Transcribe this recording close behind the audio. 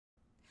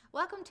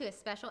Welcome to a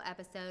special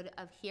episode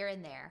of Here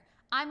and There.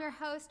 I'm your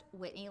host,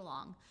 Whitney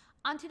Long.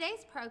 On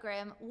today's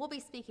program, we'll be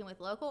speaking with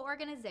local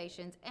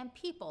organizations and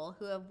people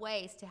who have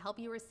ways to help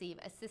you receive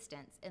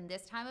assistance in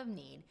this time of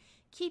need,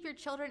 keep your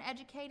children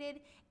educated,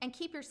 and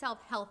keep yourself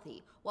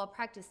healthy while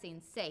practicing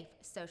safe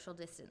social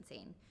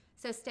distancing.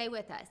 So stay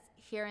with us.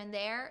 Here and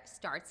There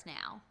starts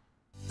now.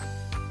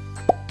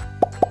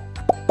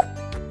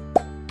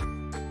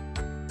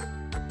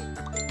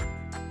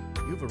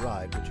 You've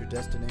arrived at your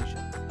destination.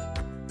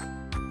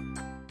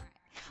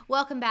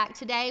 Welcome back.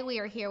 Today we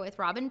are here with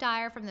Robin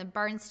Dyer from the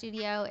Burn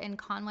Studio in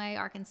Conway,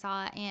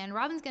 Arkansas, and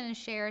Robin's going to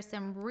share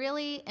some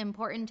really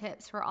important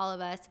tips for all of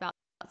us about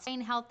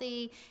staying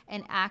healthy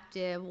and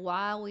active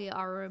while we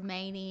are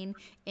remaining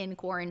in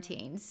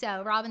quarantine.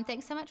 So, Robin,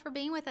 thanks so much for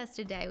being with us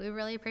today. We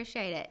really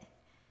appreciate it.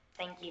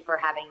 Thank you for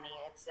having me.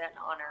 It's an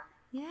honor.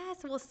 Yes,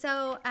 well,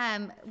 so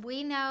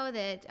we know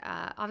that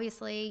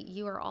obviously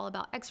you are all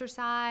about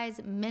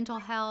exercise, mental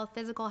health,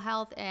 physical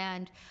health,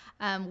 and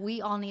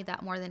we all need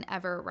that more than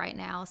ever right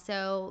now.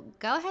 So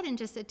go ahead and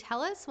just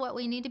tell us what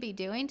we need to be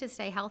doing to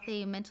stay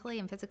healthy mentally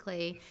and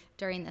physically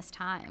during this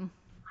time.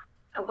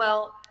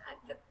 Well,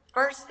 the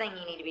first thing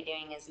you need to be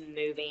doing is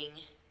moving,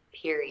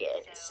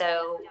 period.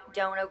 So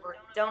don't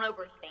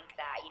overthink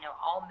that.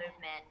 All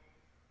movement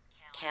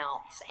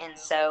counts. And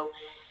so,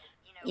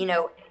 you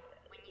know,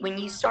 when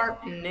you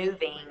start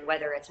moving,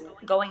 whether it's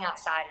going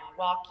outside and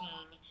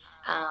walking,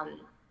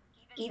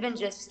 even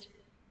just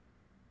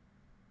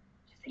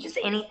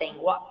anything,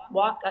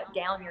 walk up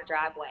down your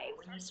driveway.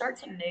 When you start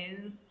to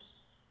move,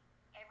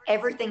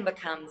 everything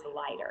becomes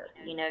lighter.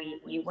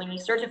 When you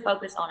start to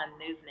focus on a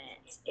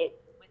movement,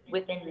 it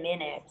within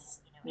minutes,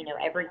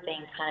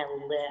 everything kind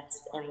of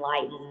lifts and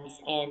lightens.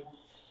 And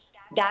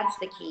that's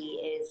the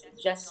key, is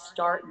just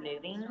start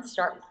moving,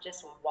 start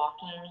just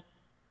walking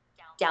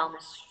down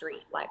the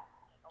street, like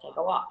take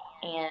a walk,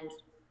 and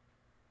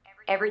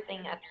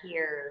everything up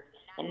here.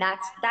 And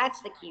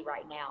that's the key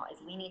right now, is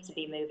we need to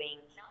be moving.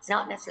 It's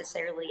not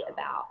necessarily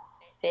about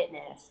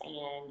fitness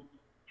and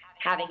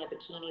having a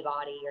bikini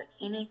body or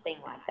anything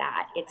like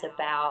that. It's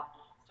about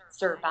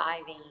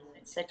surviving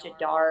such a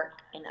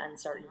dark and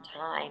uncertain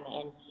time.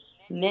 And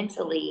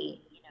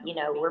mentally,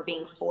 we're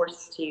being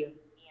forced to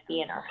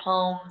be in our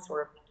homes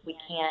where we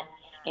can't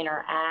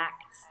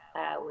interact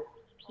with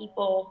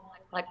people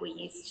like we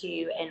used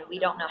to, and we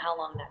don't know how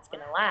long that's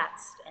going to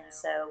last. And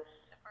so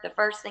the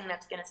first thing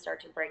that's going to start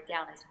to break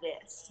down is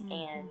this.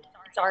 And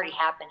it's already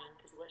happening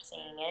because we're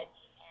seeing it.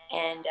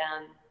 And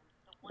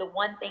the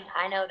one thing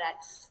I know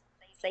that's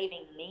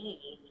saving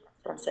me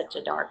from such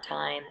a dark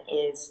time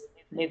is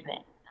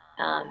movement.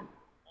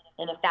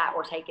 And if that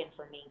were taken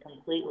from me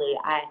completely,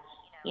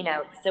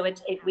 so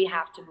we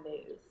have to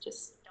move.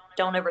 Just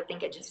don't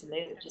overthink it. Just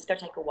move. Just go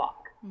take a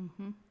walk.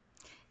 Mm-hmm.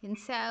 And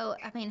so,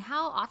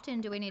 how often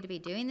do we need to be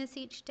doing this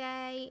each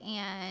day?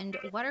 And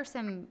what are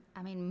some,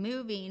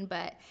 moving,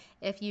 but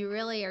if you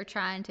really are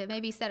trying to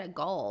maybe set a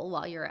goal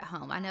while you're at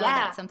home, I know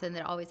that's something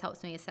that always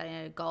helps me, is setting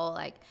a goal,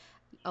 like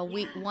a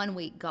week, 1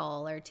 week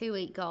goal or 2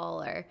 week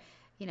goal, or,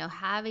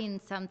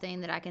 having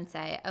something that I can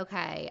say,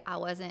 okay, I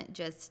wasn't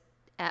just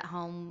at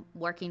home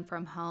working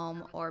from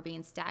home or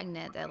being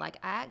stagnant, that like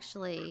I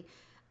actually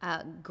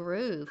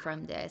grew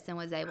from this and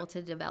was able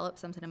to develop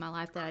something in my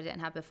life that I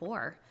didn't have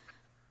before.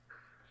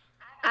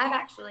 I've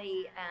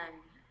actually,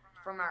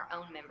 from our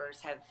own members,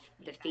 have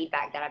the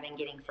feedback that I've been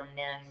getting from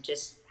them,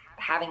 just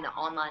having the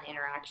online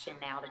interaction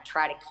now to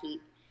try to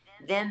keep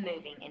them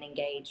moving and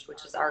engaged,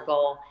 which is our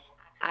goal.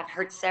 I've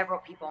heard several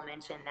people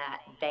mention that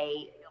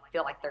they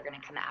feel like they're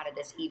going to come out of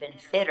this even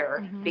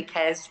fitter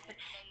because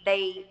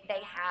they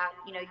have,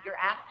 you're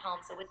at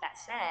home. So with that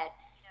said,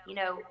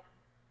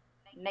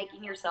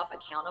 making yourself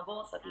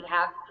accountable. So if you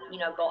have,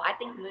 a goal, I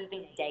think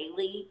moving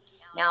daily,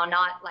 now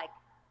not like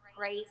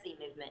crazy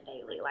movement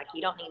daily. Like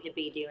you don't need to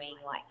be doing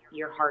like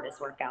your hardest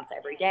workouts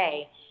every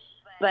day,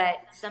 but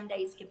some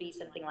days could be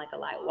something like a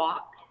light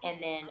walk,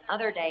 and then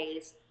other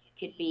days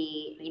could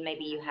be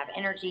maybe you have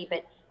energy,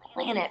 but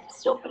plan it.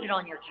 Still put it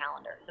on your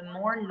calendar. The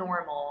more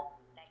normal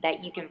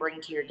that you can bring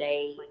to your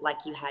day, like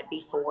you had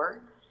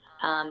before.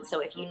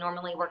 So if you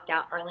normally worked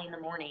out early in the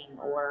morning,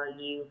 or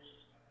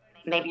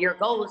maybe your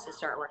goal is to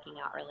start working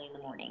out early in the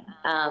morning.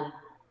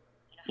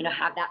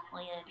 Have that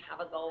plan, have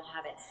a goal,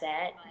 have it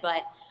set,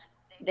 but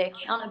the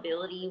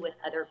accountability with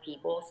other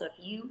people. So if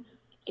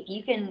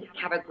you can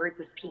have a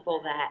group of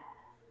people that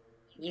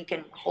you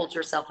can hold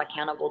yourself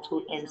accountable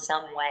to in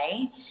some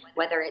way,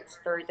 whether it's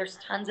through, there's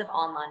tons of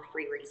online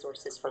free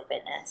resources for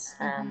fitness.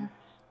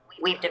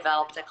 We've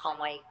developed a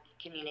Conway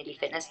community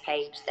fitness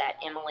page that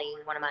Emily,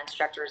 one of my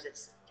instructors,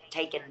 it's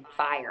taken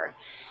fire,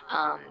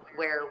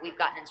 where we've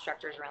gotten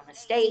instructors around the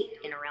state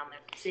and around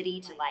the city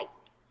to like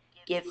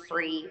give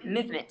free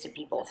movement to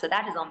people. So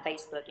that is on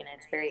Facebook, and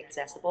it's very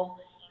accessible.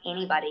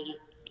 Anybody,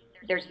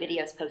 there's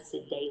videos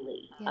posted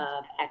daily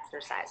of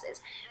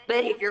exercises.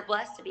 But if you're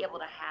blessed to be able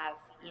to have,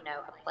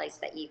 a place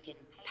that you can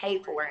pay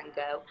for and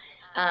go,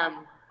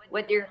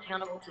 whether you're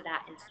accountable to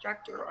that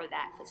instructor or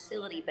that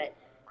facility, but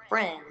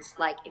friends,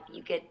 like if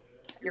you could,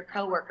 your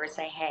coworker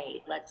say,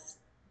 hey, let's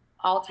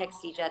all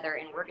text each other,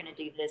 and we're going to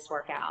do this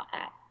workout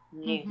at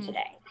noon Mm-hmm.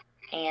 today.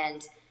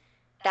 And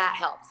that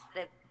helps.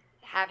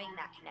 Having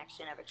that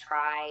connection of a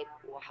tribe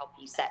will help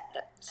you set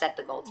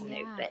the goal to move.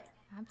 Yeah, But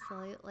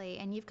absolutely.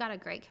 And you've got a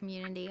great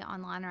community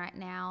online right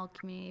now,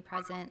 community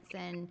presence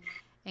and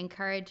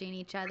encouraging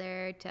each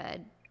other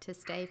to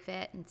stay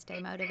fit and stay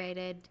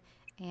motivated.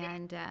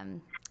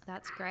 And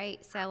that's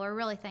great. So we're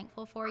really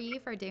thankful for you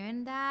for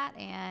doing that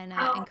and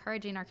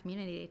encouraging our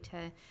community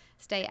to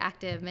stay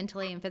active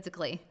mentally and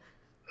physically.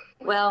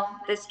 well,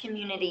 this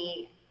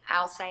community,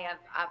 I'll say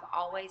I've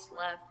always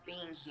loved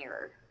being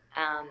here.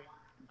 Um,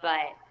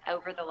 but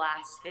over the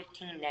last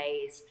 15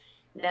 days,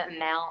 the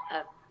amount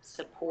of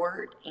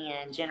support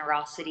and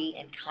generosity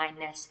and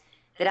kindness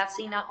that I've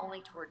seen not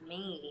only toward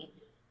me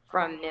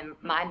from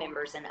my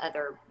members and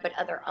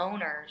other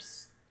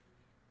owners,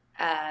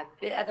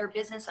 other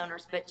business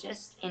owners, but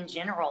just in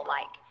general,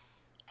 like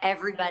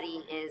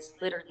everybody is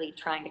literally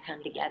trying to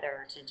come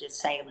together to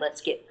just say,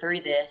 let's get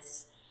through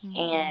this. Mm-hmm.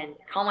 And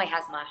Conway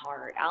has my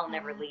heart. I'll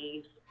never Yeah.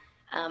 leave.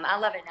 I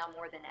love it now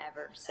more than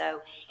ever.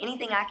 So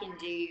anything I can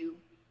do,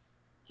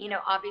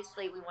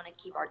 obviously we want to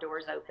keep our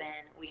doors open.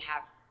 We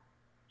have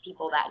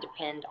people that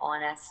depend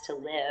on us to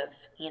live,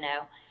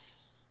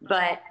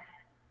 but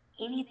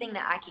anything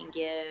that I can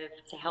give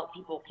to help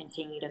people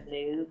continue to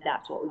move,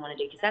 that's what we want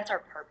to do, because that's our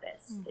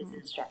purpose as Mm-hmm.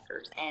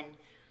 instructors. And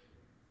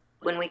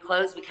when we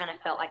closed, we kind of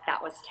felt like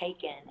that was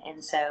taken.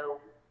 And so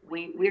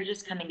we're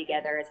just coming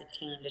together as a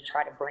team to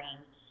try to bring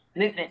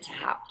movement to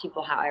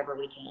people however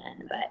we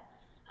can. But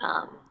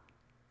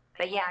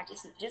yeah,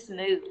 just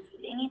move.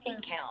 Anything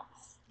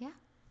counts. Yeah.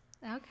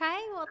 Okay.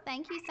 Well,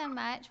 thank you so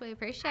much. We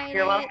appreciate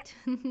You're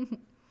welcome. it.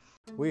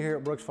 We here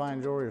at Brooks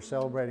Fine Jewelry are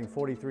celebrating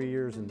 43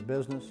 years in the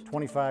business,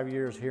 25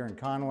 years here in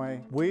Conway.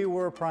 We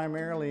were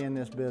primarily in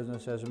this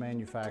business as a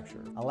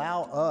manufacturer.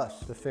 Allow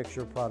us to fix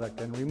your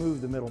product and remove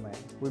the middleman.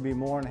 We'd be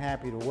more than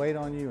happy to wait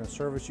on you and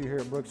service you here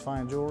at Brooks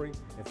Fine Jewelry.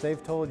 If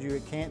they've told you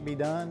it can't be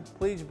done,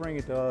 please bring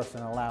it to us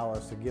and allow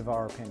us to give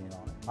our opinion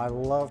on it. I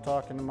love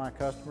talking to my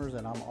customers,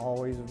 and I'm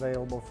always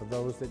available for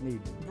those that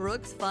need me.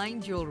 Brooks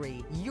Fine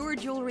Jewelry, your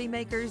jewelry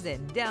makers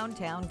in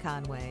downtown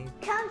Conway.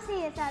 Come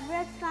see us at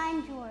Brooks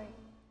Fine Jewelry.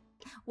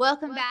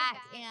 Welcome back.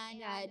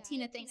 And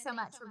Tina, thanks so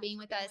much for being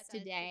with us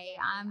today.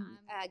 I'm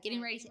getting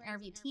ready to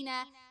interview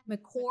Tina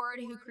McCord,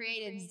 who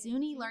created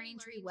Zuni Learning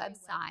Tree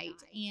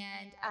website.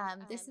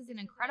 And this is an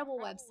incredible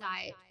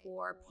website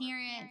for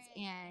parents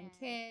and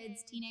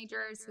kids,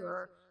 teenagers who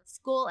are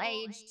school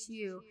age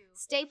to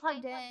stay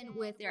plugged in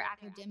with their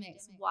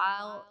academics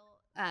while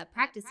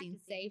practicing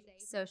safe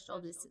social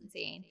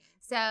distancing.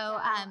 So,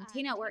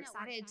 Tina, we're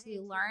excited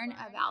to learn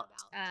about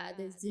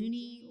the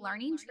Zuni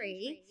Learning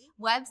Tree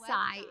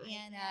website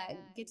and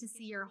get to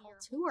see your whole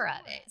tour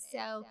of it.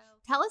 So,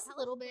 tell us a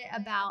little bit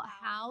about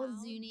how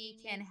Zuni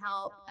can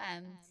help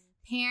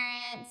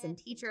parents and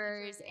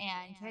teachers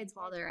and kids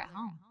while they're at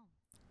home.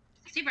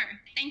 Super.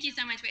 Thank you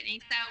so much,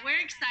 Whitney. So,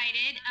 we're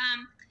excited.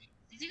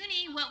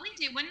 Zuni, what we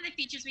do, one of the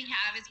features we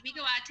have is we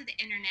go out to the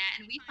internet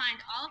and we find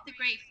all of the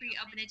great free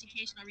open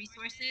educational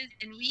resources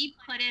and we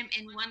put them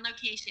in one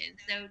location.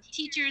 So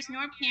teachers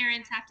nor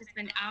parents have to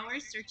spend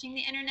hours searching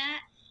the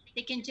internet.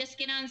 They can just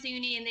get on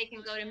Zuni and they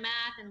can go to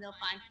math and they'll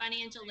find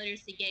financial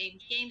literacy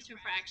games, games for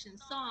fractions,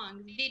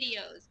 songs,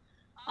 videos,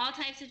 all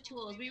types of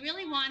tools. We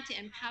really want to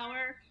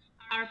empower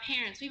our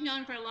parents. We've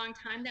known for a long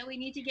time that we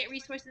need to get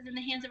resources in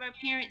the hands of our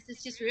parents.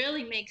 This just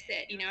really makes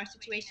it, our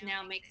situation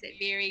now makes it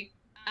very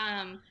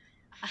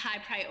a high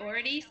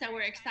priority. So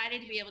we're excited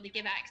to be able to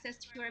give access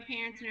to our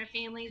parents and our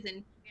families.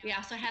 And we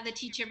also have the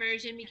teacher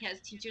version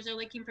because teachers are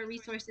looking for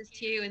resources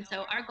too. And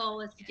so our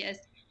goal is to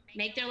just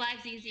make their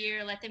lives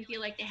easier, let them feel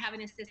like they have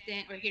an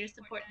assistant. We're here to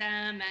support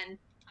them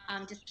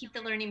and just keep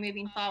the learning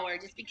moving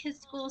forward. Just because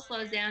school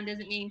slows down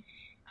doesn't mean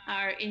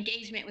our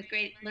engagement with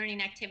great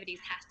learning activities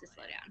has to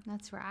slow down.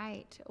 That's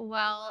right.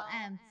 Well,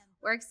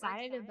 we're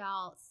excited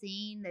about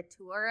seeing the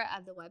tour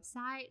of the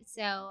website.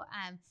 So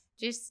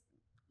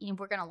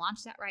we're going to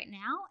launch that right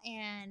now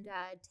and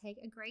take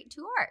a great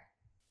tour.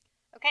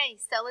 Okay,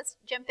 so let's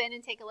jump in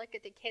and take a look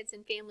at the kids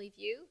and family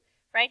view.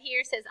 Right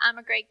here says, I'm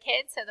a great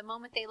kid. So the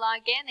moment they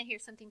log in, they hear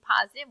something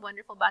positive,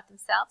 wonderful about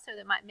themselves, or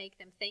that might make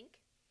them think.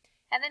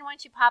 And then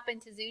once you pop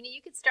into Zuni,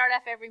 you could start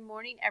off every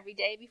morning, every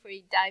day before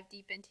you dive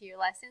deep into your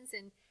lessons.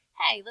 And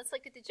hey, let's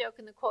look at the joke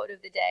and the quote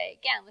of the day.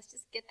 Again, let's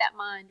just get that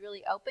mind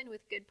really open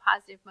with good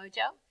positive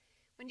mojo.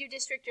 When your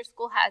district or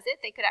school has it,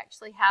 they could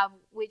actually have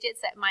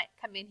widgets that might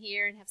come in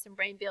here and have some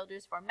brain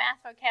builders for math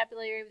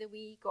vocabulary of the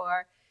week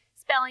or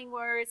spelling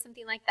words,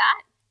 something like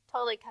that.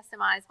 Totally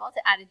customizable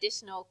to add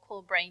additional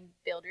cool brain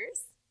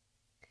builders.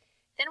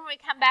 Then when we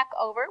come back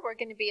over, we're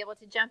going to be able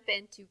to jump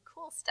into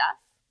cool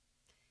stuff.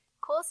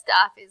 Cool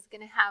stuff is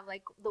going to have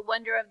like the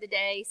wonder of the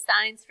day,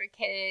 signs for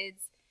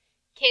kids,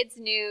 kids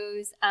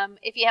news.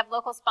 If you have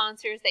local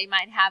sponsors, they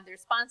might have their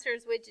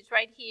sponsors widgets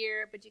right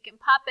here, but you can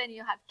pop in and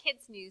you'll have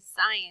kids news,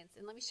 science.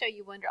 And let me show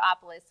you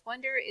Wonderopolis.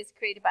 Wonder is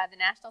created by the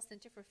National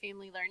Center for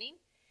Family Learning.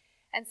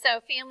 And so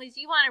families,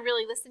 you want to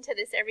really listen to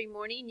this every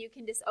morning. You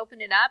can just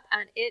open it up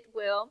and it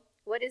will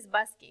What is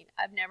busking?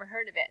 I've never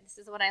heard of it. This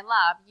is what I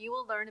love. You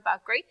will learn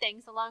about great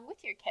things along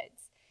with your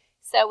kids.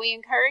 So we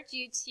encourage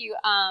you to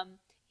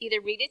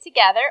either read it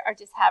together or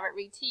just have it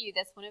read to you.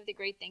 That's one of the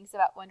great things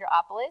about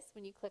Wonderopolis.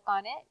 When you click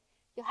on it,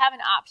 you'll have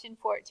an option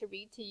for it to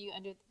read to you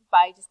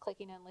by just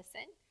clicking on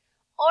listen.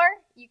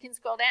 Or you can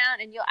scroll down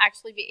and you'll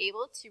actually be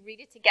able to read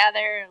it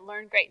together,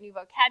 learn great new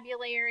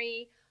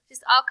vocabulary,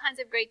 just all kinds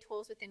of great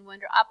tools within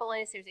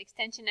Wonderopolis. There's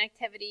extension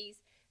activities.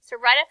 So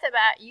right off the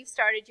bat, you've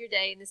started your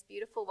day in this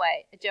beautiful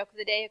way. A joke of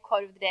the day, a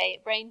quote of the day,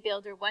 Brain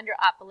Builder,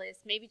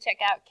 Wonderopolis. Maybe check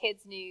out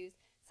Kids News,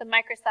 some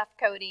Microsoft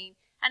coding.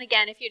 And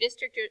again, if your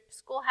district or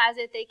school has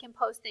it, they can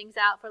post things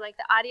out for like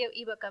the audio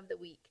ebook of the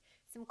week.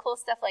 Some cool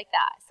stuff like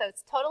that. So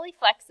it's totally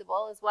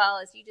flexible, as well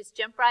as you just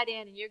jump right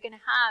in and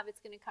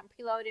it's going to come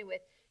preloaded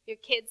with your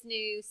Kids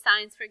News,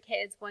 Science for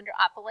Kids,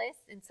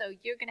 Wonderopolis. And so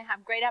you're going to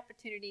have great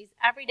opportunities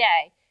every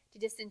day to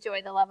just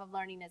enjoy the love of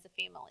learning as a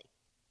family.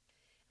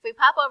 If we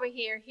pop over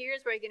here,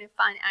 here's where you're going to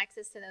find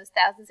access to those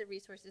thousands of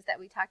resources that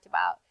we talked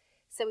about.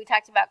 So we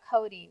talked about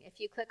coding. If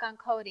you click on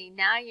coding,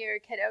 now your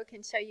kiddo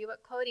can show you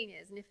what coding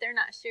is. And if they're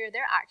not sure,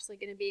 they're actually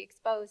going to be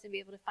exposed and be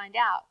able to find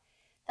out.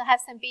 They'll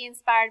have some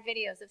be-inspired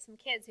videos of some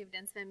kids who've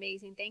done some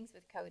amazing things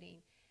with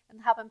coding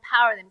and help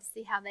empower them to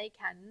see how they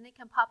can. And they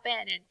can pop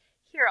in and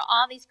hear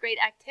all these great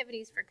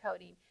activities for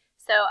coding.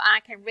 So I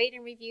can rate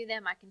and review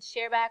them. I can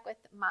share back with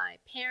my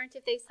parent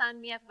if they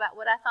sign me up about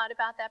what I thought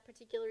about that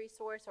particular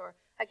resource. Or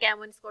again,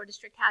 when the school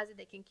district has it,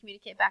 they can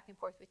communicate back and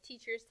forth with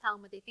teachers, tell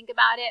them what they think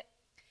about it.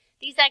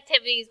 These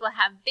activities will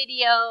have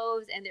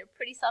videos and they're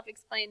pretty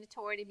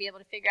self-explanatory to be able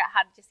to figure out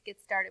how to just get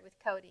started with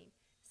coding.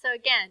 So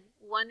again,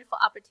 wonderful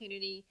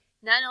opportunity,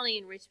 not only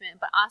enrichment,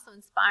 but also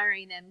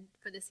inspiring them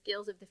for the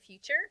skills of the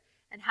future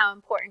and how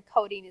important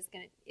coding is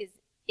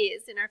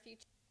in our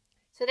future.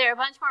 So there are a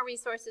bunch more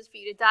resources for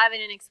you to dive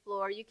in and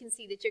explore. You can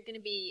see that you're going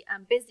to be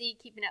busy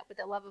keeping up with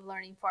the love of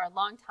learning for a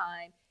long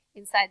time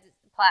inside the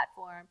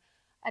platform.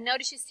 I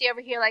notice you see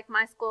over here like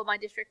my school, my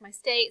district, my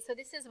state. So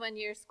this is when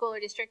your school or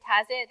district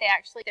has it.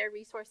 There are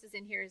resources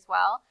in here as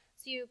well.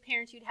 So you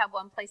parents, you'd have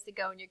one place to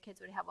go and your kids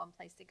would have one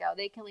place to go.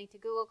 They can link to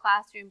Google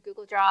Classroom,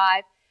 Google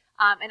Drive.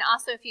 And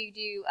also if you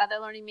do other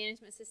learning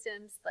management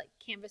systems like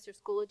Canvas or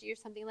Schoology or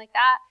something like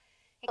that,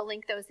 I'll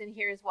link those in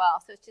here as well.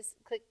 So it's just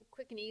quick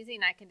and easy,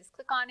 and I can just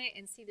click on it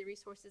and see the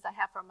resources I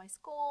have from my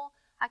school.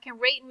 I can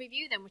rate and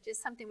review them, which is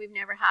something we've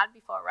never had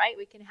before, right?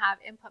 We can have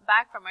input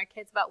back from our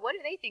kids about what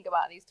do they think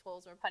about these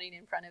tools we're putting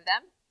in front of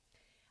them.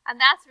 And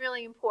that's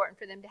really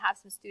important for them to have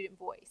some student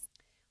voice.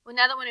 Well,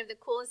 another one of the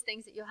coolest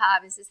things that you'll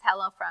have is this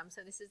Hello From.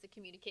 So this is the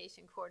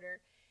communication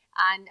quarter.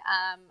 And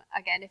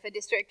again, if a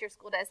district or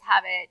school does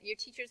have it, your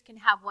teachers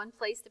can have one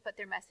place to put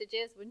their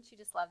messages. Wouldn't you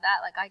just love that?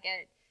 Like I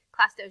get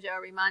Class Dojo,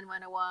 Remind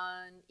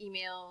 101,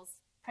 emails,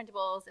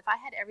 printables. If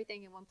I had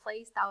everything in one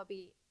place, that would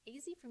be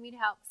easy for me to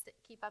help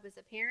keep up as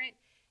a parent,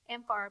 and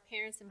for our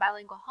parents in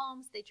bilingual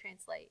homes, they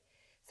translate.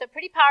 So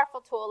pretty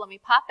powerful tool. Let me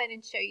pop in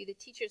and show you the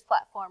teachers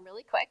platform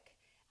really quick,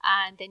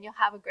 and then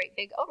you'll have a great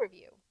big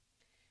overview.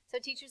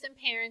 So teachers and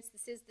parents,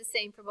 this is the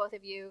same for both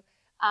of you.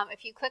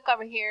 If you click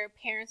over here,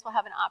 parents will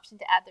have an option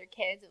to add their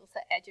kids. It will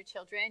say add your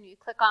children. You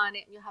click on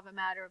it and you'll have a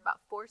matter of about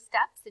 4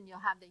 steps, and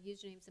you'll have the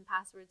usernames and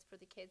passwords for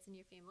the kids in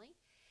your family.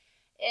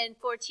 And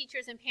for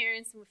teachers and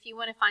parents, if you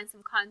want to find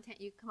some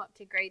content, you come up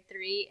to grade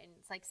 3, and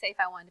it's like, say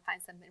if I wanted to find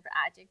something for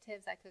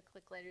adjectives, I could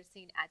click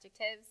literacy and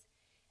adjectives.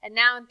 And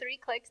now in 3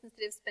 clicks,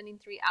 instead of spending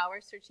 3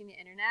 hours searching the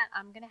internet,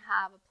 I'm going to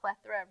have a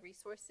plethora of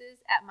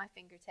resources at my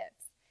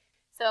fingertips.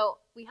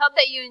 So we hope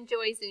that you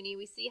enjoy Zuni.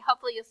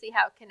 Hopefully you'll see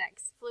how it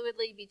connects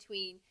fluidly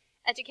between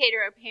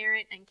educator or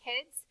parent and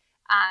kids.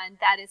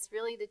 And that is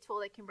really the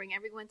tool that can bring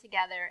everyone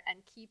together and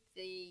keep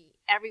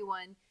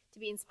everyone to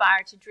be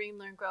inspired to dream,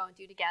 learn, grow, and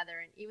do together.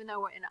 And even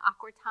though we're in an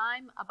awkward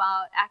time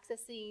about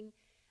accessing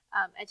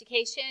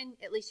education,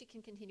 at least you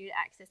can continue to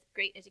access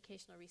great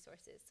educational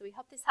resources. So we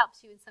hope this helps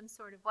you in some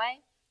sort of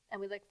way,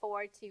 and we look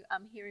forward to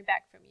hearing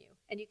back from you.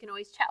 And you can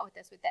always chat with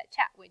us with that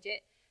chat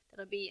widget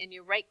that'll be in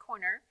your right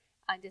corner.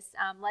 Just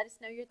let us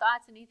know your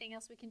thoughts and anything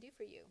else we can do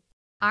for you.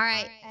 All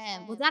right.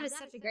 Well, that is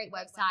such a great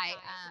website.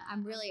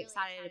 I'm really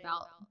excited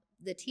about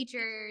the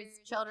teachers,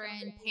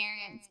 children,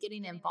 parents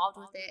getting involved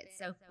with it. It's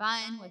so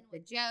fun with the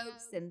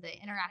jokes and the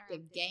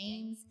interactive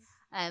games.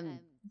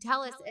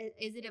 Tell us,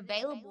 is it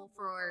available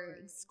for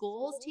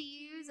schools to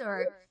use,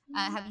 or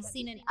have you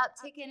seen an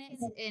uptick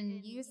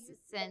in use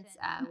since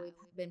we've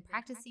been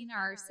practicing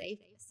our safe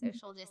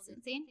social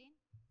distancing?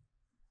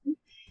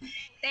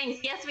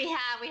 Thanks. Yes, we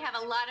have. We have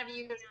a lot of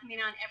users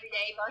coming on every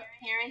day, both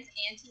parents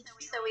and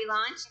teachers. So we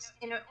launched,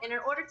 in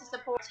order to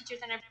support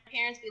teachers and our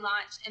parents, we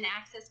launched an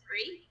access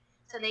free.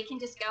 So they can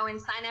just go and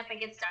sign up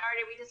and get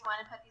started. We just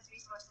want to put these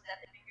resources at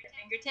their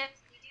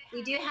fingertips.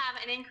 We do have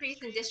an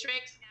increase in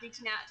districts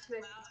reaching out to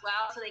us as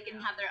well, so they can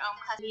have their own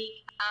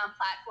unique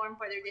platform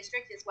for their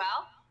district as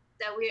well.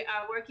 So we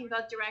are working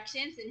both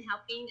directions and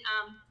helping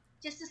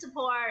just to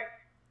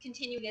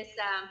continue this,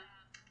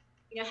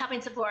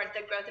 helping support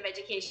the growth of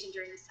education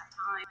during this tough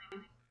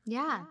time.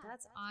 Yeah,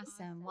 that's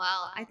awesome.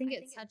 Well, I think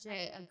it's such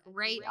a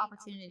great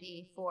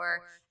opportunity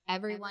for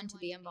everyone to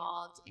be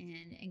involved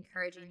in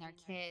encouraging their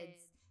kids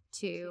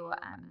to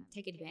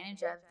take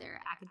advantage of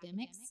their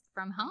academics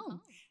from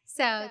home.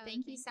 So,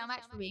 thank you so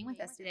much for being with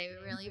us today.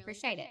 We really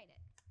appreciate it.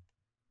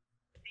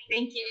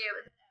 Thank you.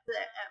 It's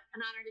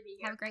an honor to be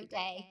here. Have a great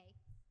day.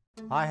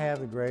 I have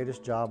the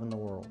greatest job in the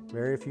world.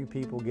 Very few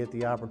people get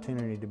the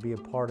opportunity to be a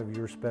part of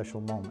your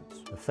special moments.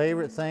 The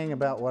favorite thing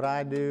about what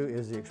I do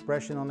is the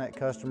expression on that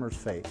customer's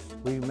face.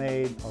 We've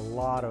made a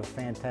lot of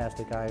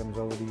fantastic items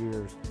over the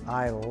years.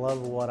 I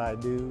love what I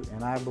do,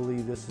 and I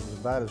believe this is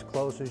about as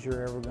close as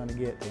you're ever going to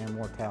get to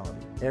immortality.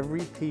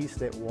 Every piece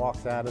that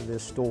walks out of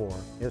this store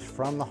is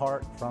from the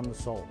heart, from the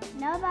soul.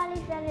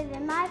 Nobody's better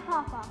than my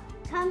papa.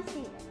 Come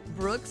see it.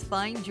 Brooks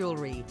Fine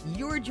Jewelry,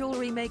 your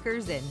jewelry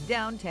makers in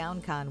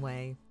downtown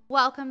Conway.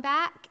 Welcome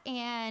back,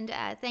 and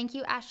thank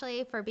you,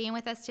 Ashley, for being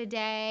with us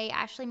today.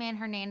 Ashley Mann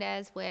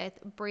Hernandez with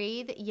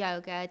Breathe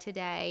Yoga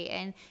today,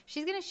 and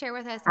she's going to share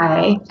with us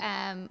about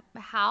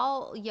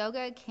how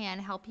yoga can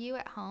help you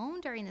at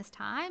home during this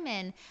time,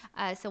 and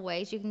some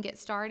ways you can get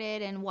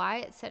started, and why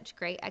it's such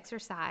great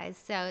exercise.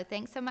 So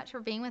thanks so much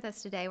for being with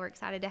us today. We're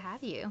excited to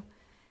have you.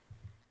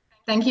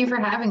 Thank you for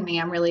having me.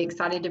 I'm really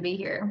excited to be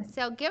here.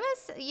 So give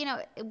us,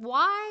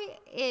 why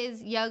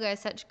is yoga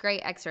such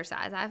great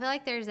exercise? I feel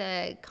like there's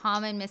a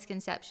common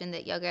misconception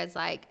that yoga is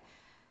like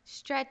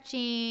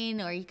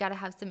stretching, or you got to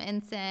have some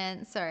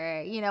incense,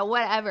 or,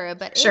 whatever.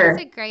 But it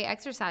is a great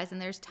exercise,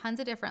 and there's tons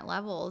of different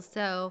levels.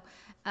 So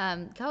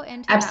go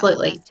into that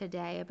with us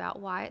today about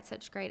why it's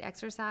such great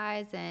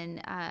exercise,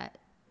 and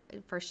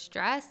for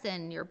stress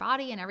and your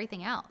body and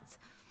everything else.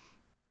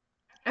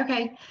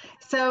 Okay,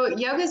 so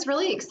yoga is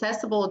really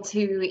accessible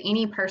to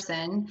any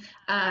person.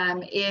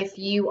 If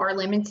you are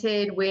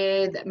limited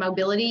with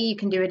mobility, you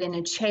can do it in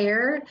a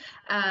chair.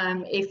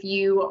 If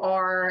you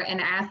are an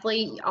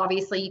athlete,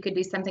 obviously you could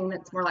do something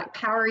that's more like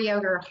power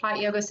yoga or hot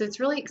yoga. So it's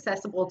really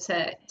accessible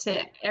to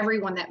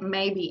everyone that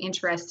may be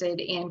interested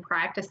in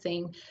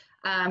practicing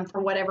for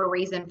whatever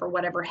reason, for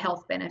whatever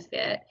health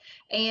benefit.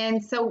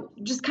 And so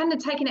just kind of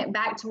taking it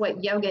back to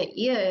what yoga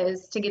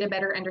is to get a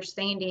better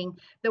understanding,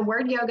 the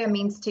word yoga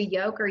means to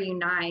yoke or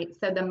unite,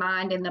 so the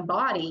mind and the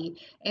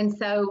body. And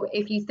so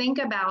if you think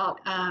about,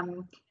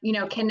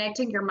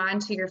 connecting your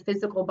mind to your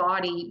physical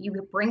body, you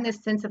bring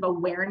this sense of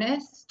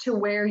awareness to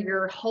where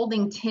you're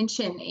holding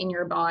tension in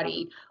your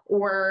body,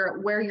 or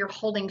where you're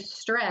holding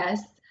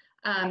stress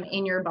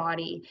in your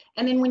body.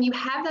 And then when you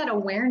have that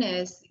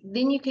awareness,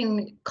 then you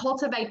can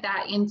cultivate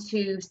that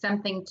into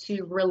something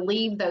to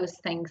relieve those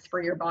things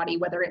for your body,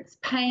 whether it's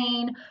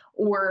pain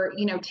or,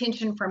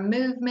 tension from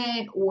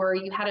movement, or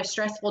you had a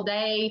stressful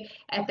day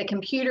at the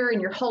computer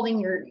and you're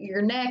holding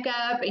your neck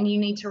up and you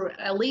need to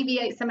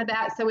alleviate some of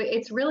that. So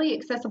it's really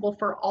accessible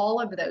for all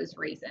of those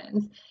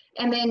reasons.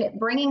 And then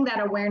bringing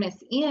that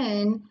awareness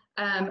in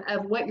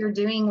of what you're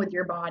doing with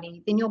your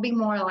body, then you'll be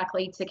more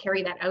likely to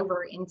carry that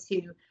over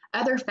into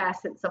other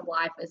facets of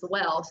life as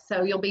well.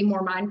 So you'll be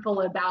more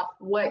mindful about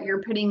what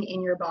you're putting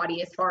in your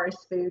body as far as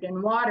food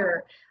and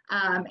water,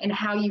 and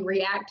how you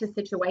react to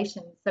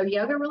situations. So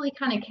yoga really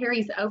kind of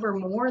carries over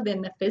more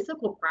than the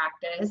physical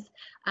practice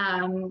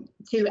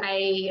to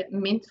a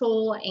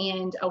mental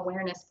and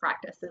awareness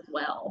practice as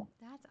well.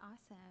 That's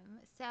awesome.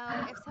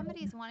 So if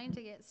somebody's wanting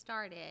to get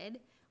started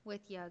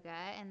with yoga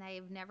and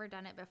they've never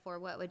done it before,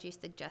 what would you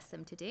suggest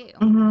them to do?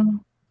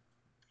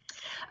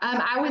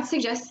 I would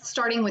suggest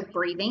starting with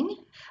breathing,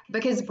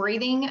 because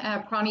breathing,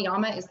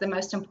 pranayama, is the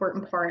most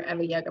important part of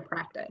a yoga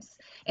practice.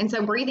 And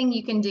so breathing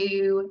you can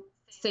do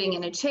sitting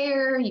in a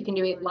chair, you can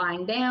do it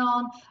lying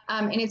down,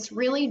 and it's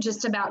really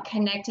just about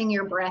connecting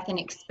your breath and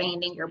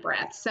expanding your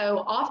breath.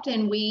 So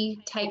often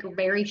we take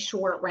very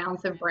short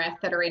rounds of breath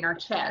that are in our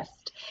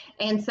chest,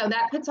 and so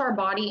that puts our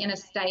body in a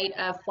state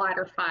of flight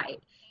or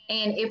fight.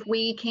 And if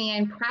we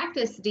can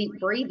practice deep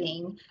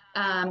breathing,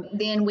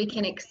 then we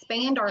can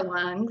expand our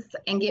lungs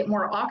and get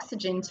more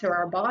oxygen to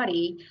our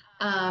body.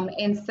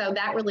 And so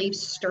that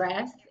relieves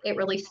stress. It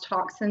releases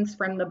toxins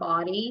from the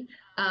body.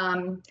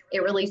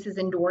 It releases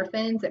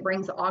endorphins. It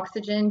brings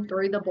oxygen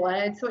through the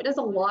blood. So it does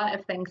a lot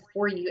of things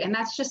for you. And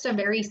that's just a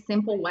very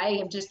simple way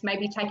of just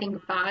maybe taking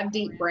 5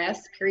 deep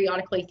breaths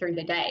periodically through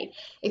the day.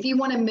 If you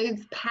want to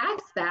move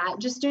past that,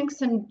 just doing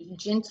some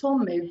gentle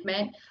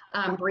movement.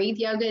 Breathe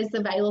yoga is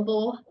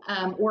available,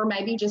 or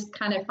maybe just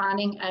kind of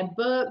finding a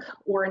book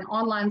or an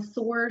online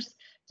source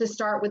to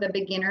start with a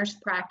beginner's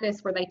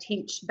practice where they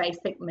teach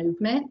basic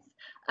movements.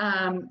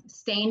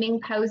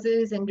 Standing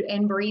poses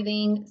and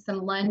breathing,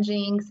 some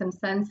lunging, some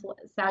sun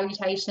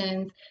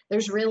salutations.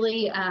 There's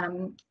really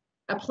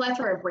a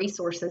plethora of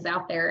resources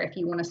out there if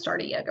you want to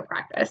start a yoga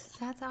practice.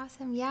 That's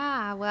awesome.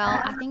 Yeah.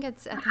 Well, I think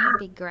it'd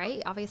be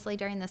great, obviously,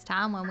 during this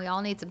time when we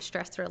all need some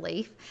stress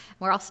relief.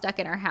 We're all stuck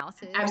in our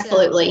houses.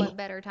 Absolutely. So what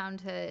better time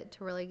to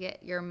really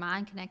get your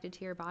mind connected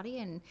to your body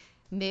and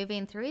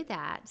moving through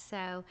that.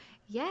 So,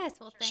 yes.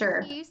 Well,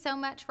 thank you so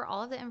much for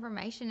all of the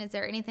information. Is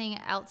there anything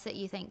else that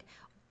you think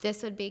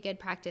this would be a good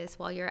practice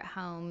while you're at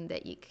home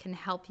that can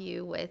help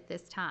you with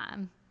this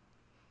time?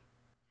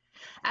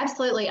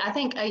 Absolutely. I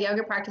think a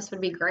yoga practice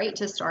would be great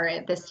to start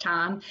at this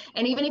time.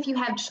 And even if you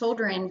have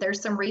children,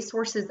 there's some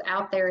resources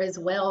out there as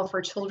well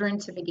for children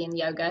to begin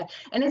yoga.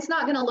 And it's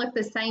not going to look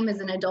the same as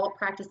an adult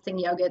practicing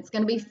yoga. It's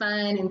going to be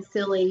fun and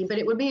silly, but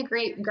it would be a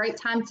great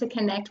time to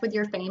connect with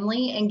your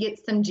family and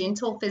get some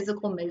gentle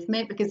physical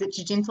movement because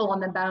it's gentle on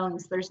the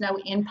bones. There's no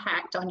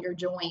impact on your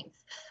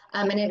joints.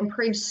 And it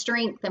improves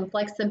strength and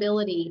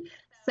flexibility.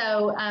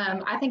 So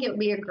I think it would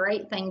be a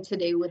great thing to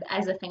do with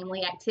as a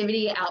family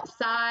activity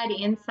outside,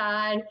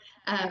 inside.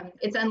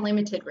 It's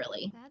unlimited,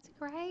 really. That's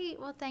great.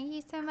 Well, thank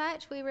you so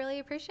much. We really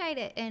appreciate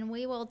it. And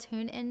we will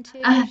tune into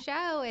your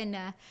show and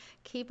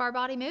keep our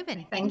body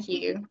moving. Thank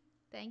you.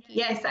 Thank you.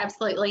 Yes,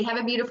 absolutely. Have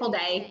a beautiful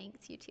day.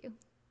 Thanks. You too.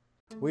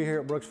 We here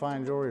at Brooks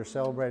Fine Jewelry are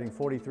celebrating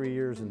 43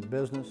 years in the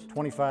business,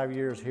 25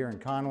 years here in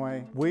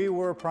Conway. We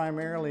were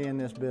primarily in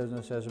this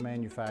business as a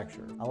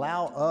manufacturer.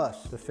 Allow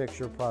us to fix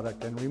your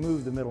product and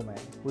remove the middleman.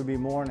 We'd be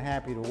more than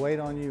happy to wait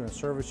on you and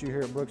service you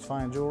here at Brooks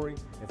Fine Jewelry.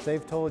 If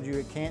they've told you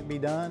it can't be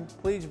done,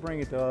 please bring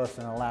it to us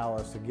and allow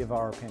us to give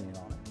our opinion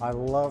on it. I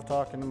love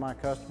talking to my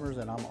customers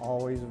and I'm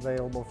always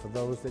available for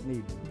those that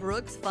need me.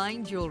 Brooks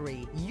Fine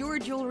Jewelry, your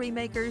jewelry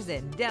makers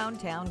in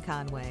downtown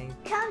Conway.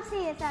 Come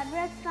see us at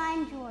Brooks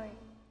Fine Jewelry.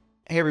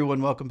 Hey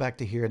everyone, welcome back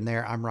to Here and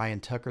There. I'm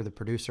Ryan Tucker, the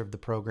producer of the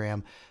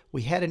program.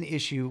 We had an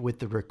issue with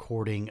the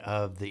recording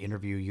of the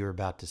interview you're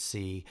about to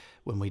see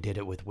when we did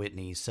it with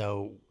Whitney,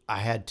 so I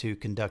had to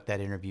conduct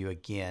that interview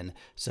again,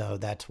 so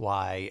that's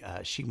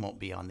why she won't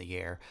be on the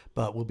air.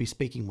 But we'll be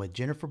speaking with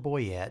Jennifer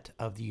Boyette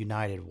of the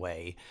United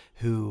Way,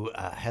 who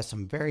has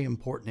some very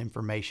important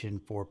information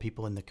for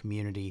people in the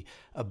community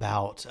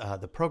about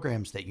the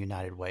programs that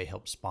United Way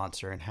helps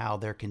sponsor and how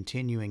they're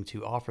continuing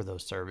to offer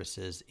those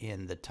services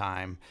in the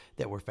time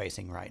that we're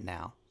facing right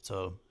now.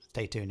 So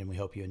stay tuned and we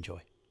hope you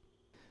enjoy.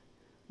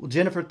 Well,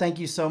 Jennifer, thank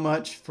you so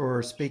much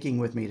for speaking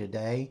with me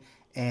today.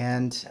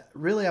 And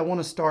really, I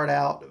want to start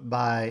out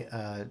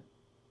by,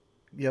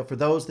 for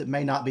those that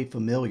may not be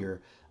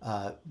familiar,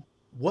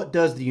 what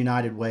does the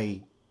United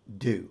Way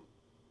do?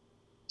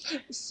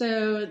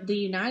 So the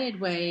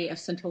United Way of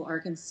Central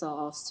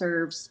Arkansas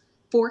serves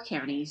 4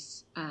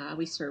 counties.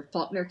 We serve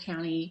Faulkner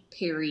County,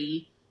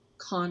 Perry,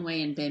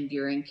 Conway, and Van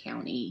Buren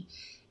County.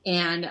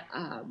 And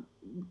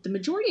the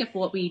majority of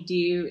what we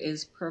do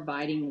is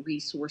providing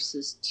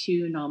resources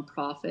to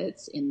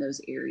nonprofits in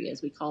those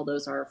areas. We call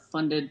those our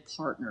funded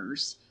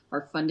partners,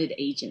 our funded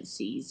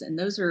agencies. And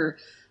those are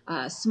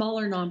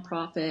smaller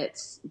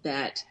nonprofits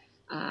that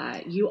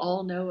you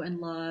all know and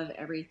love,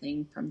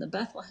 everything from the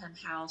Bethlehem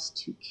House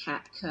to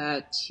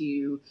CAPCA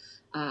to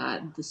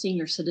the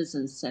Senior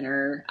Citizen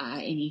Center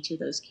in each of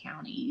those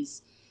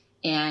counties.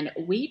 And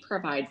we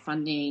provide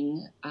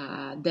funding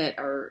that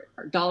are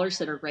dollars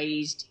that are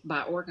raised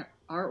by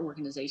our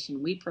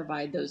organization. We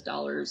provide those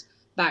dollars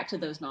back to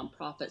those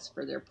nonprofits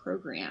for their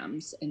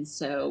programs. And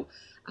so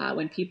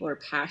when people are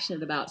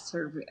passionate about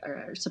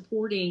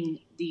supporting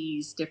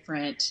these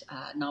different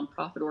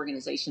nonprofit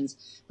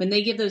organizations, when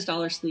they give those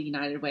dollars to the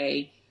United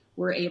Way,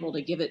 we're able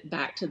to give it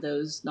back to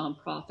those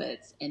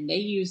nonprofits. And they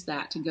use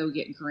that to go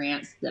get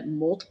grants that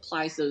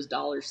multiplies those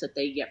dollars that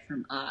they get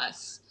from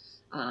us.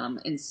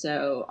 And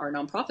so our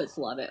nonprofits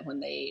love it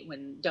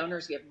when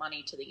donors give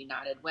money to the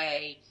United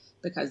Way,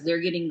 because they're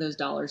getting those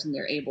dollars and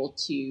they're able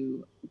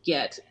to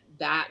get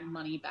that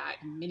money back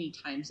many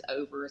times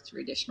over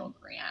through additional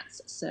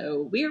grants.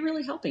 So we are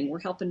really helping. We're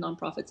helping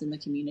nonprofits in the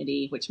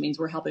community, which means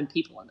we're helping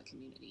people in the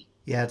community.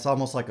 Yeah, it's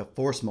almost like a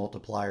force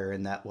multiplier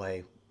in that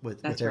way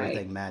with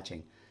everything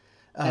matching.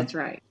 That's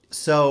right.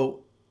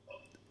 So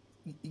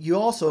you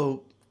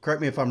also, correct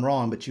me if I'm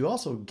wrong, but you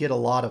also get a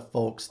lot of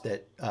folks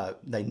that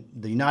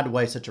the United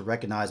Way is such a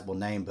recognizable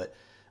name, but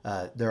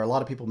there are a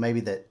lot of people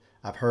maybe that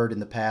I've heard in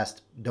the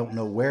past don't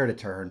know where to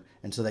turn,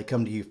 and so they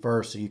come to you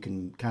first so you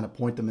can kind of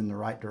point them in the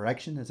right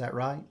direction. Is that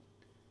right?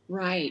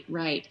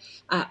 Right.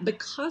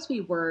 Because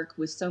we work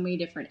with so many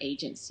different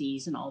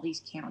agencies in all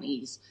these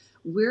counties,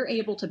 we're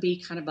able to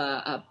be kind of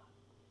a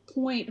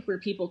point where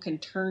people can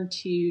turn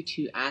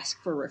to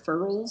ask for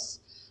referrals.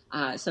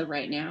 So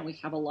right now we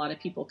have a lot of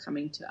people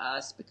coming to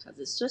us because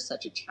it's just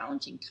such a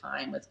challenging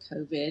time with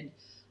COVID.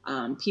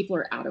 People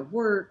are out of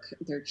work,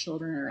 their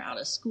children are out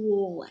of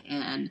school,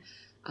 and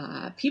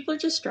people are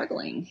just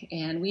struggling,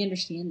 and we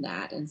understand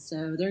that. And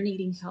so they're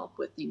needing help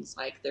with things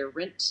like their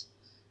rent.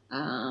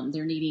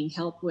 They're needing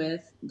help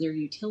with their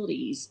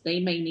utilities. They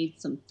may need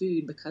some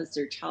food because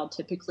their child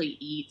typically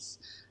eats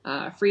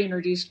free and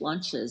reduced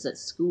lunches at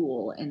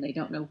school, and they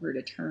don't know where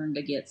to turn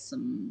to get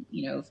some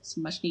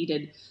much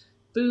needed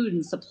food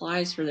and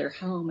supplies for their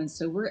home. And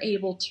so we're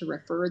able to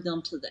refer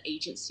them to the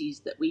agencies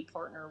that we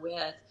partner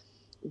with,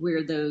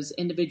 where those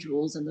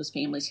individuals and those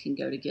families can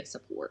go to get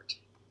support.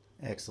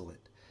 Excellent.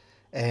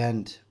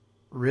 And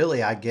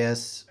really, I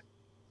guess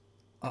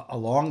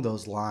along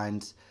those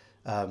lines,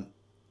 are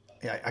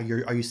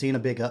you seeing a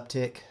big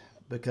uptick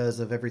because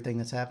of everything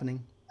that's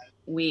happening?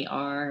 We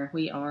are.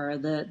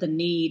 The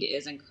need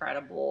is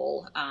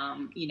incredible.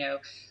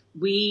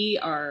 We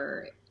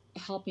are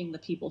helping the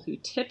people who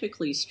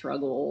typically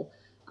struggle,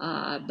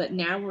 but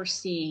now we're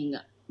seeing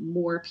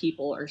more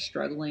people are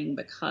struggling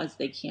because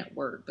they can't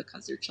work,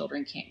 because their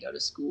children can't go to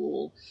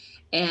school.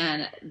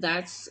 And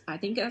I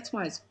think that's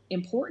why it's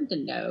important to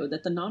know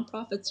that the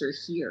nonprofits are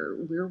here.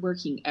 We're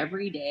working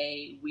every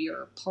day. We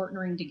are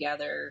partnering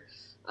together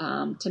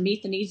to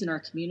meet the needs in our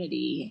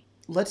community.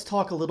 Let's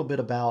talk a little bit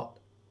about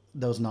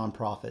those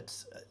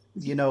nonprofits.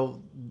 You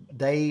know,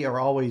 they are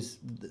always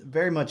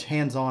very much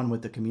hands-on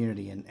with the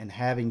community and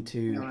having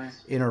to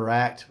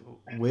interact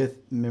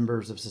with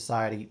members of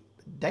society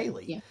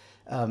daily.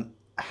 Yeah.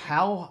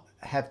 How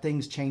have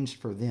things changed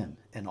for them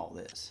in all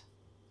this?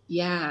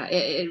 Yeah,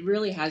 it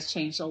really has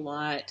changed a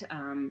lot.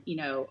 You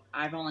know,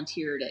 I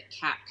volunteered at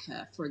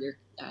CAPCA for their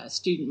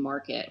student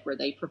market, where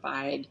they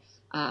provide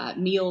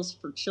meals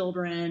for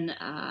children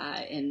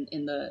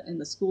in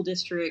the school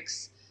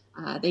districts.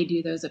 They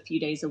do those a few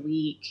days a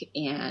week,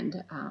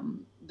 and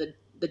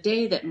the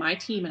day that my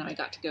team and I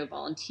got to go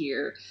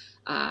volunteer,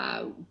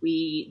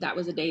 that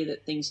was a day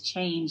that things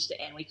changed,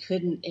 and we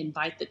couldn't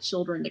invite the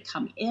children to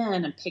come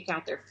in and pick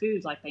out their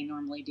food like they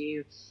normally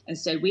do.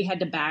 Instead, we had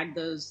to bag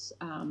those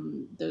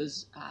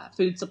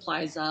food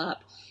supplies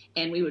up,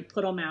 and we would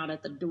put them out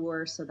at the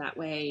door so that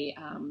way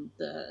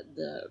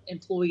the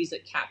employees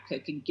at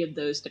CAPCA could give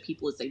those to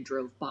people as they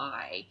drove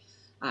by.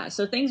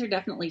 So things are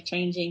definitely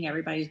changing.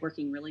 Everybody's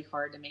working really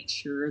hard to make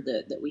sure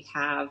that we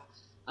have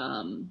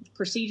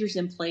procedures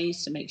in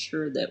place to make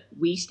sure that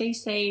we stay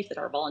safe, that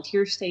our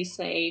volunteers stay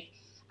safe,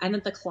 and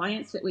that the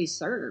clients that we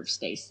serve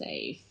stay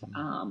safe.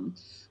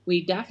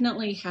 We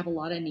definitely have a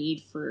lot of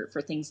need for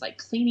things like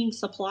cleaning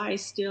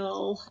supplies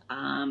still.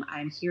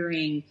 I'm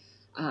hearing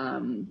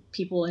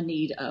people in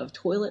need of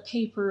toilet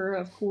paper,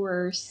 of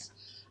course.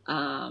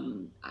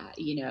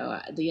 You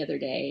know, the other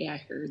day I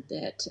heard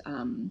that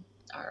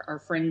our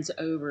friends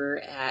over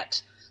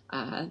at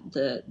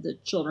the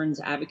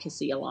Children's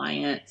Advocacy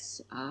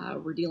Alliance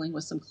were dealing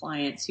with some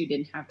clients who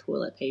didn't have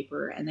toilet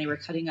paper, and they were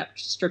cutting up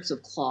strips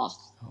of cloth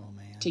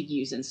to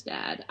use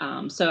instead.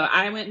 So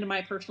I went into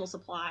my personal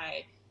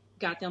supply,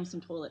 got them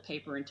some toilet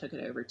paper, and took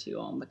it over to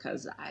them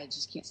because I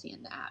just can't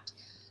stand that.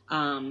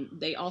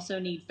 They also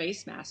need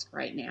face masks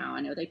right now.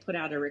 I know they put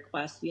out a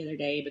request the other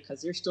day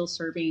because they're still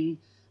serving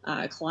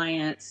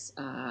clients,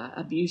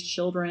 abused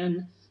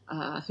children,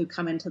 who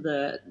come into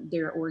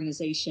their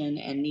organization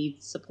and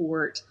need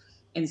support.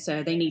 And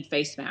so they need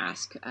face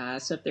masks.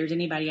 So if there's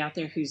anybody out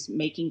there who's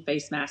making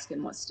face masks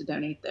and wants to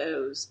donate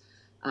those,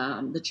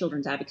 the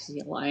Children's Advocacy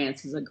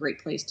Alliance is a great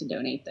place to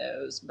donate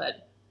those.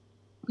 But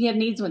we have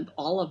needs with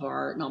all of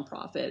our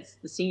nonprofits.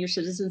 The Senior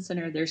Citizen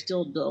Center, they're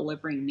still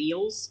delivering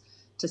meals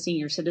to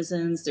senior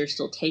citizens. They're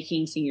still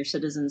taking senior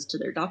citizens to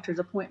their doctor's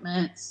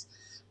appointments.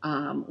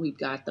 We've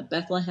got the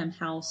Bethlehem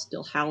House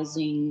still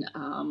housing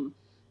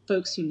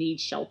folks who need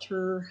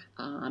shelter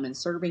and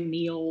serving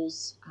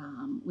meals.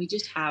 We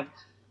just have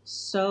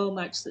so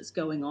much that's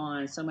going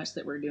on, so much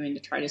that we're doing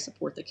to try to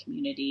support the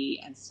community.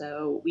 And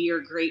so we are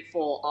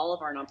grateful. All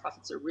of our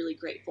nonprofits are really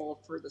grateful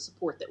for the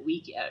support that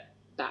we get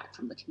back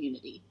from the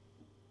community.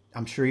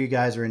 I'm sure you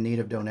guys are in need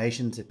of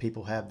donations if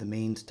people have the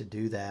means to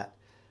do that.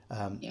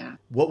 Yeah.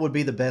 What would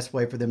be the best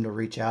way for them to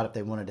reach out if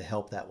they wanted to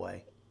help that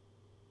way?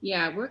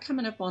 Yeah, we're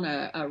coming up on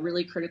a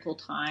really critical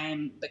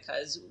time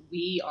because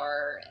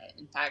we're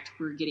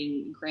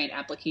getting grant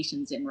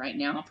applications in right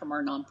now from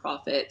our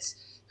nonprofits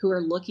who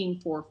are looking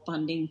for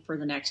funding for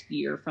the next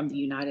year from the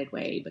United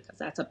Way, because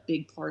that's a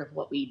big part of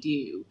what we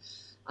do.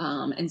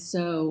 And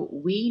so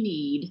we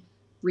need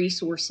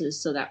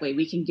resources so that way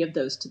we can give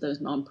those to those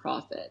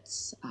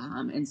nonprofits.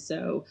 And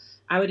so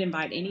I would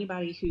invite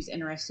anybody who's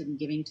interested in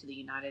giving to the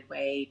United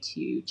Way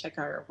to check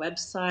out our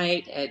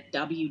website at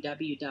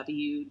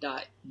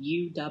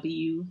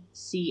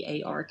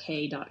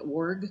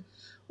www.uwcark.org,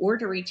 or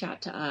to reach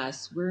out to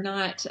us. We're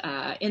not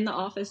in the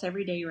office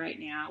every day right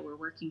now. We're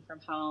working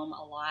from home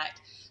a lot,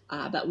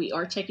 but we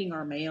are checking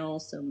our mail,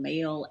 so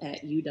mail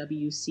at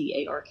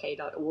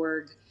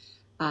uwcark.org.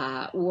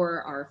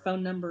 Or our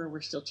phone number.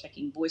 We're still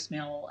checking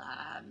voicemail.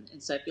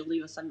 And so if you'll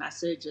leave us a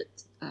message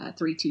at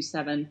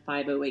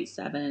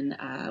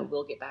 327-5087,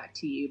 we'll get back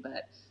to you.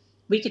 But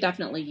we could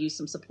definitely use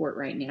some support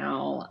right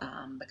now,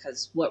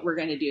 because what we're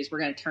going to do is we're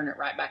going to turn it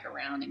right back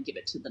around and give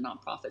it to the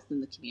nonprofits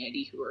in the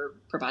community who are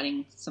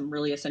providing some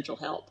really essential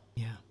help.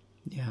 Yeah.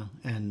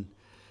 And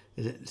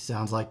it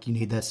sounds like you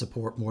need that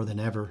support more than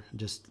ever.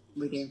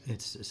 We do.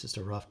 It's just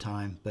a rough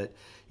time. But,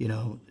 you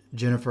know,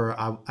 Jennifer,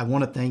 I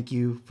want to thank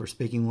you for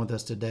speaking with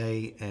us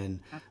today and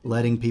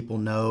letting people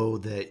know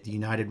that the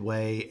United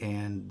Way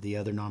and the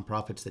other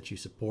nonprofits that you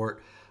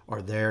support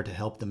are there to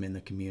help them in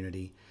the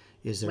community.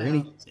 Is there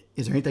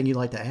anything you'd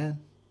like to add?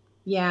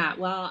 Yeah,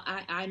 well,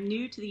 I'm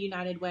new to the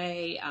United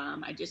Way.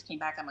 I just came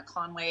back. I'm a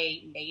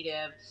Conway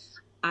native.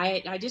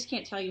 I just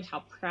can't tell you how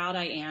proud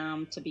I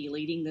am to be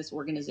leading this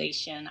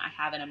organization. I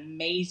have an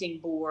amazing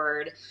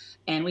board,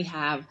 and we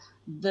have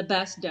the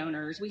best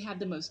donors. We have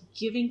the most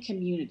giving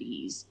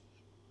communities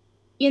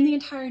in the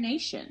entire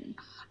nation.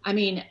 I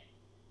mean,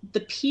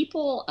 the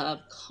people of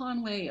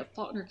Conway, of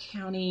Faulkner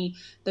County,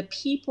 the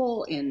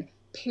people in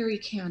Perry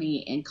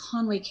County and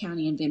Conway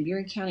County and Van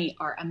Buren County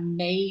are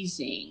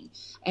amazing.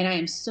 And I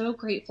am so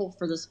grateful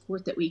for the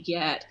support that we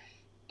get,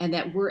 and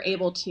that we're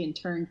able to in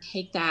turn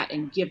take that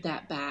and give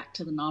that back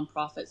to the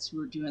nonprofits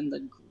who are doing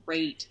the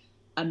great,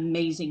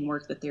 amazing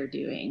work that they're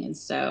doing. And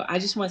so I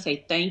just want to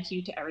say thank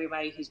you to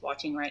everybody who's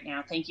watching right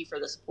now. Thank you for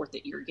the support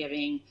that you're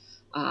giving.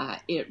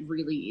 It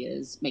really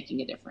is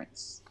making a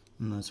difference.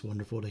 That's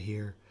wonderful to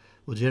hear.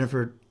 Well,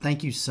 Jennifer,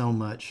 thank you so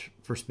much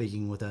for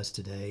speaking with us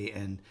today,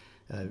 and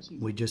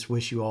we just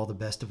wish you all the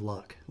best of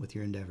luck with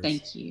your endeavors.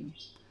 Thank you.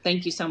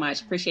 Thank you so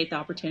much. Appreciate the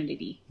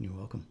opportunity. You're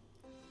welcome.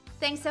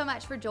 Thanks so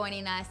much for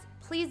joining us.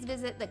 Please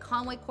visit the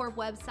Conway Corp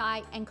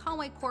website and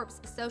Conway Corp's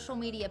social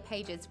media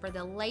pages for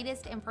the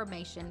latest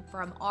information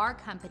from our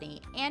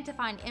company and to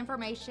find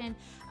information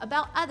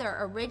about other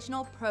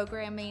original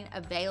programming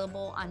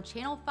available on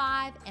Channel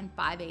 5 and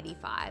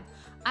 585.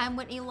 I'm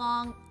Whitney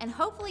Long, and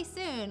hopefully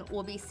soon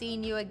we'll be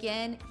seeing you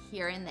again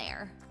here and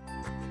there.